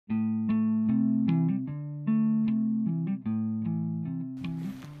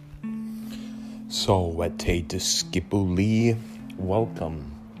Salvete discipuli.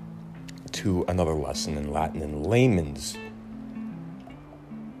 Welcome to another lesson in Latin and layman's.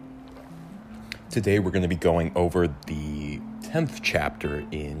 Today we're going to be going over the 10th chapter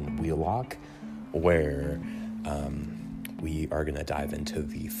in Wheelock, where we are going to dive into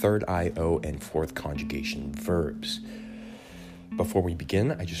the third IO and fourth conjugation verbs. Before we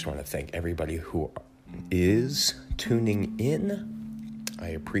begin, I just want to thank everybody who is tuning in. I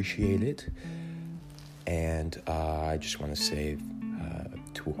appreciate it. And I just want to say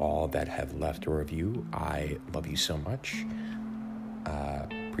to all that have left a review, I love you so much.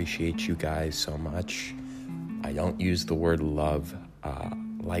 Appreciate you guys so much. I don't use the word love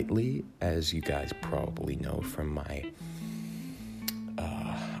lightly, as you guys probably know from my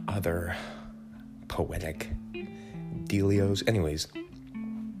other poetic dealios. Anyways,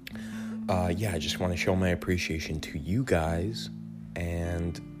 I just want to show my appreciation to you guys,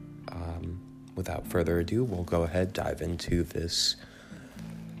 and without further ado, we'll go ahead, dive into this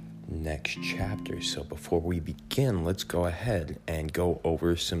next chapter. So before we begin, let's go ahead and go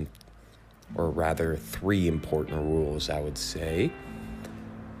over three important rules, I would say,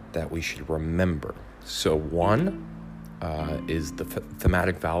 that we should remember. So one is the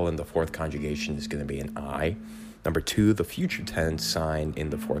thematic vowel in the fourth conjugation is going to be an I. Number two, the future tense sign in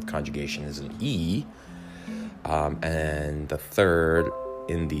the fourth conjugation is an E. And the third,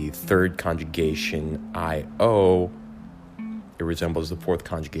 in the third conjugation, IO, it resembles the fourth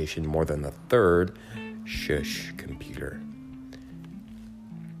conjugation more than the third. Shush, computer.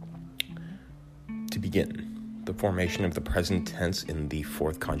 To begin, the formation of the present tense in the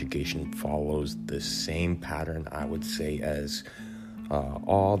fourth conjugation follows the same pattern, I would say, as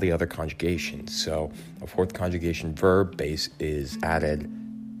all the other conjugations. So a fourth conjugation verb base is added,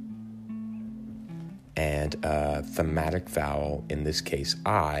 and a thematic vowel, in this case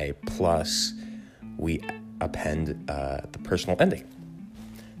I, plus we append the personal ending.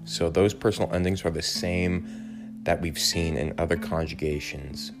 So those personal endings are the same that we've seen in other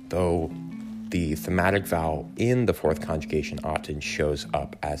conjugations, though the thematic vowel in the fourth conjugation often shows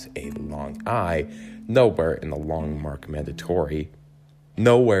up as a long I. Nowhere is the long mark mandatory.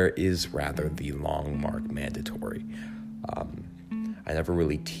 I never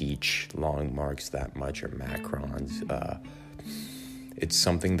really teach long marks that much, or macrons. It's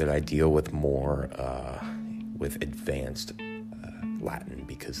something that I deal with more with advanced Latin,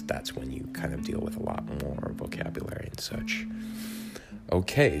 because that's when you kind of deal with a lot more vocabulary and such.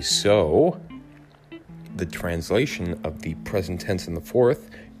 Okay, so the translation of the present tense in the fourth,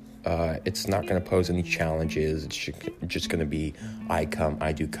 it's not going to pose any challenges. It's just going to be I come,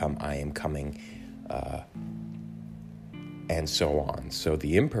 I do come, I am coming, and so on. So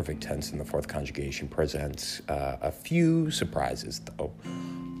the imperfect tense in the fourth conjugation presents a few surprises, though.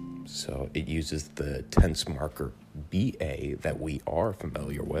 So it uses the tense marker BA that we are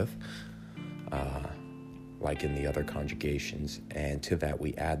familiar with, like in the other conjugations, and to that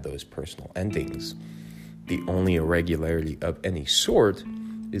we add those personal endings. The only irregularity of any sort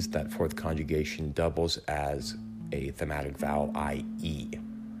is that fourth conjugation doubles as a thematic vowel, IE,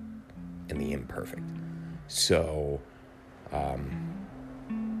 in the imperfect. So,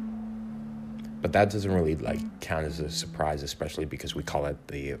 but that doesn't really count as a surprise, especially because we call it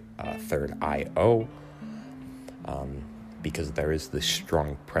the third IO, because there is this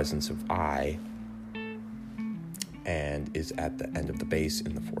strong presence of I, and is at the end of the base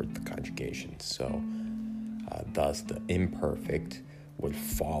in the fourth conjugation. So, thus the imperfect would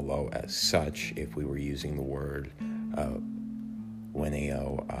follow as such if we were using the word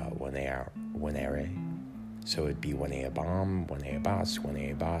venere. So it'd be veneabam, veneabas,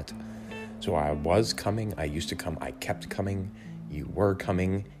 veneabat. So I was coming, I used to come, I kept coming, you were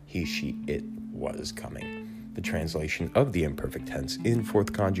coming, he, she, it was coming. The translation of the imperfect tense in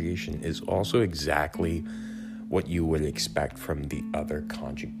fourth conjugation is also exactly what you would expect from the other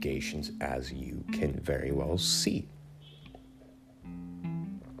conjugations, as you can very well see.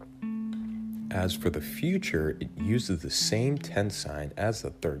 As for the future, it uses the same tense sign as the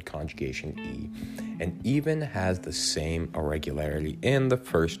third conjugation E, and even has the same irregularity in the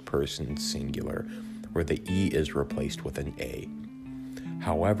first person singular, where the E is replaced with an A.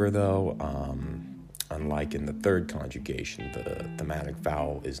 However, though, unlike in the third conjugation, the thematic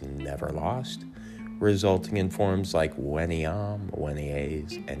vowel is never lost, resulting in forms like veniam,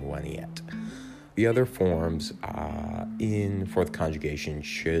 venies, and veniet. The other forms in fourth conjugation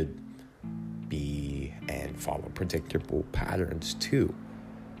should be and follow predictable patterns too.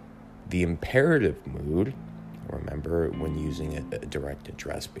 The imperative mood, remember, when using a direct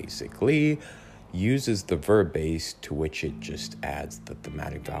address, basically, uses the verb base to which it just adds the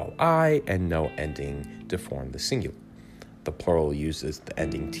thematic vowel I and no ending to form the singular. The plural uses the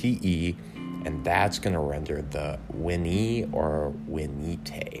ending te, and that's going to render the Winnie or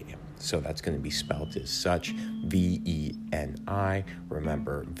Winite. So that's going to be spelled as such, Veni.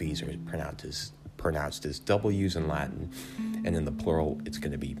 Remember, V's are pronounced as W's in Latin, and in the plural, it's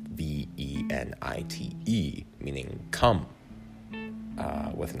going to be Venite, meaning come,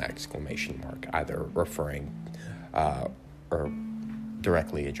 with an exclamation mark, either referring or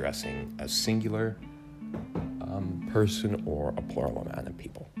directly addressing a singular person or a plural amount of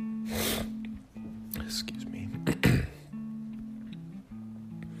people. Excuse me.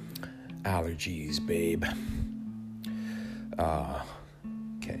 Allergies, babe.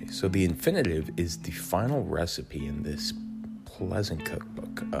 Okay, so the infinitive is the final recipe in this pleasant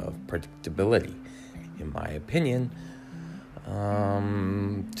cookbook of predictability. In my opinion,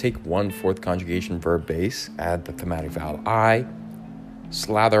 take 1/4 conjugation verb base, add the thematic vowel I,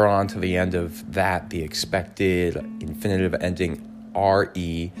 slather on to the end of that the expected infinitive ending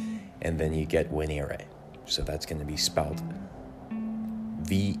re, and then you get venire. So that's going to be spelled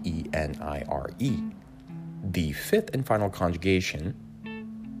Venire. The fifth and final conjugation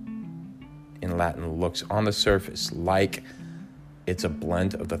in Latin looks on the surface like it's a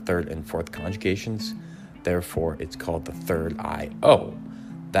blend of the third and fourth conjugations. Therefore, it's called the third IO.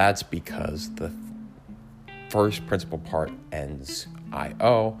 That's because the first principal part ends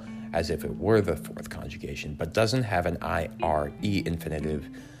IO as if it were the fourth conjugation, but doesn't have an IRE infinitive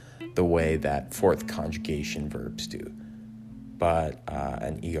the way that fourth conjugation verbs do, but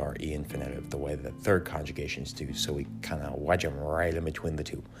an ERE infinitive the way that third conjugations do. So we kind of wedge them right in between the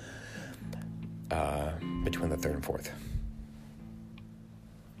two, between the third and fourth.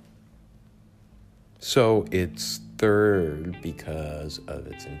 So it's third because of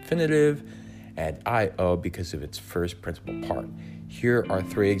its infinitive, and IO because of its first principal part. Here are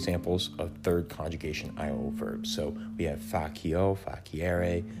 3 examples of third conjugation IO verbs. So we have facio,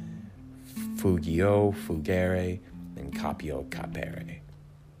 faciere, fugio, fugere, and capio, capere.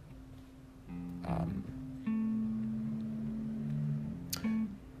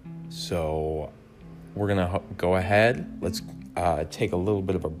 So we're going to go ahead. Let's take a little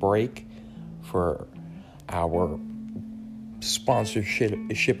bit of a break for our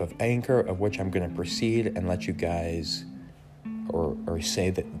sponsorship of Anchor, of which I'm going to proceed and let you guys or say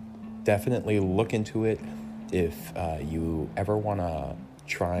that definitely look into it if you ever want to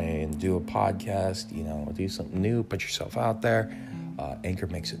try and do a podcast, do something new, put yourself out there. Anchor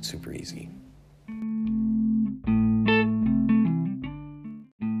makes it super easy.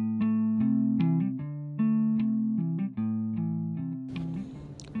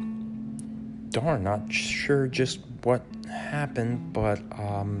 Darn, not sure just what happened, but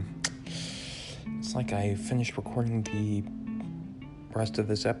it's like I finished recording the rest of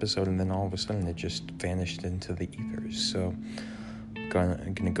this episode and then all of a sudden it just vanished into the ethers. So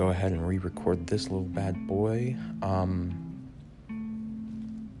I'm gonna go ahead and re-record this little bad boy. Let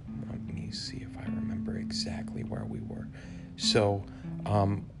me see if I remember exactly where we were. So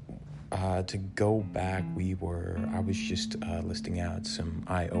to go back, I was just listing out some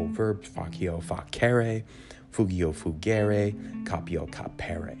IO verbs: facio, facere, fugio, fugere, capio,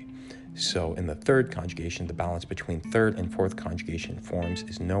 capere. So in the third conjugation, the balance between third and fourth conjugation forms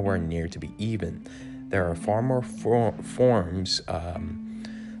is nowhere near to be even. There are far more forms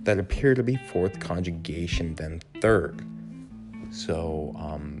that appear to be fourth conjugation than third. So,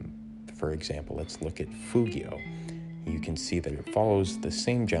 for example, let's look at fugio. You can see that it follows the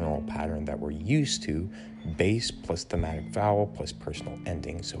same general pattern that we're used to: base plus thematic vowel plus personal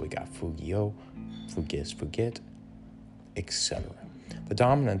ending. So we got fugio, fugis, fugit, etc. The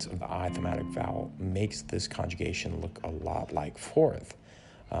dominance of the I thematic vowel makes this conjugation look a lot like fourth,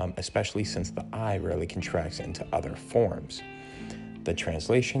 especially since the I rarely contracts into other forms. The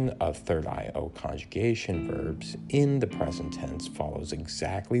translation of third IO conjugation verbs in the present tense follows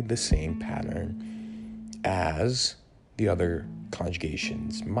exactly the same pattern as the other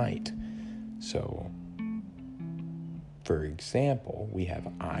conjugations might. So, for example, we have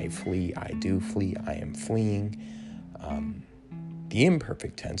I flee, I do flee, I am fleeing. The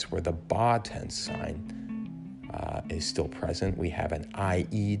imperfect tense, where the ba tense sign is still present, we have an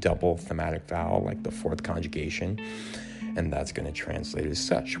IE double thematic vowel like the fourth conjugation, and that's going to translate as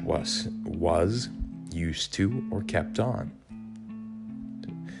such: was, used to, or kept on.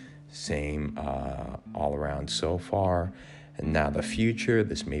 Same all around so far. And now the future,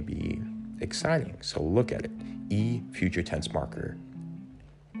 this may be exciting. So look at it. E, future tense marker.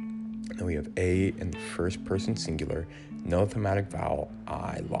 Then we have A in the first person singular, no thematic vowel,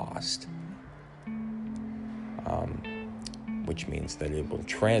 I lost. which means that it will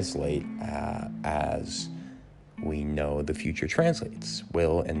translate as we know the future translates,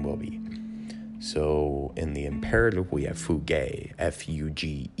 will and will be. So in the imperative, we have fuge,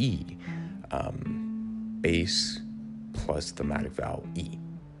 F-U-G-E, base plus thematic vowel E,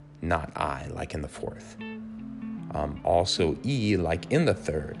 not I, like in the fourth. Also E, like in the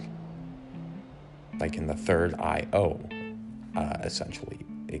third I-O, essentially.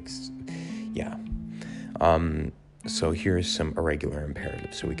 So here's some irregular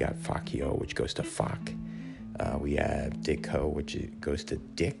imperatives. So we got facio, which goes to fak. We have dico, which goes to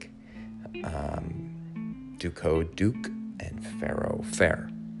dick. Duco, duke, and pharaoh, fair.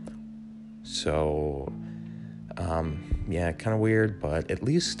 So, kind of weird, but at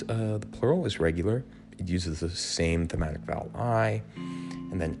least the plural is regular. It uses the same thematic vowel I,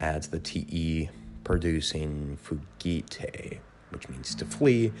 and then adds the te, producing fugite, which means to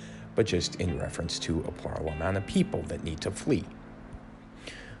flee, but just in reference to a plural amount of people that need to flee.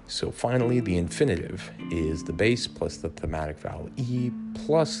 So finally, the infinitive is the base plus the thematic vowel E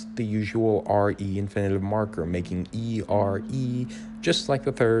plus the usual RE infinitive marker, making ERE just like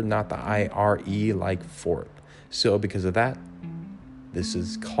the third, not the IRE like fourth. So because of that, this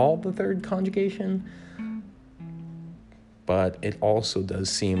is called the third conjugation, but it also does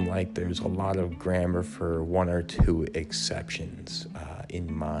seem like there's a lot of grammar for one or two exceptions,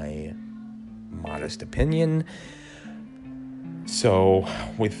 in my modest opinion. So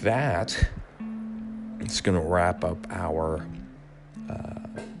with that, it's going to wrap up our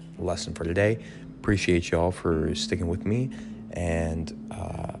lesson for today. Appreciate y'all for sticking with me, and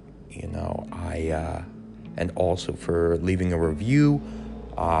and also for leaving a review.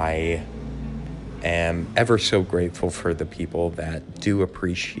 I am ever so grateful for the people that do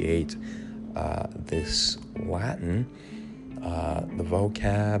appreciate this Latin, the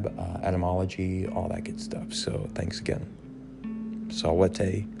vocab, etymology, all that good stuff. So thanks again.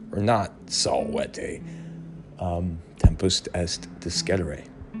 Salvete, or not salvete, tempus est discedere.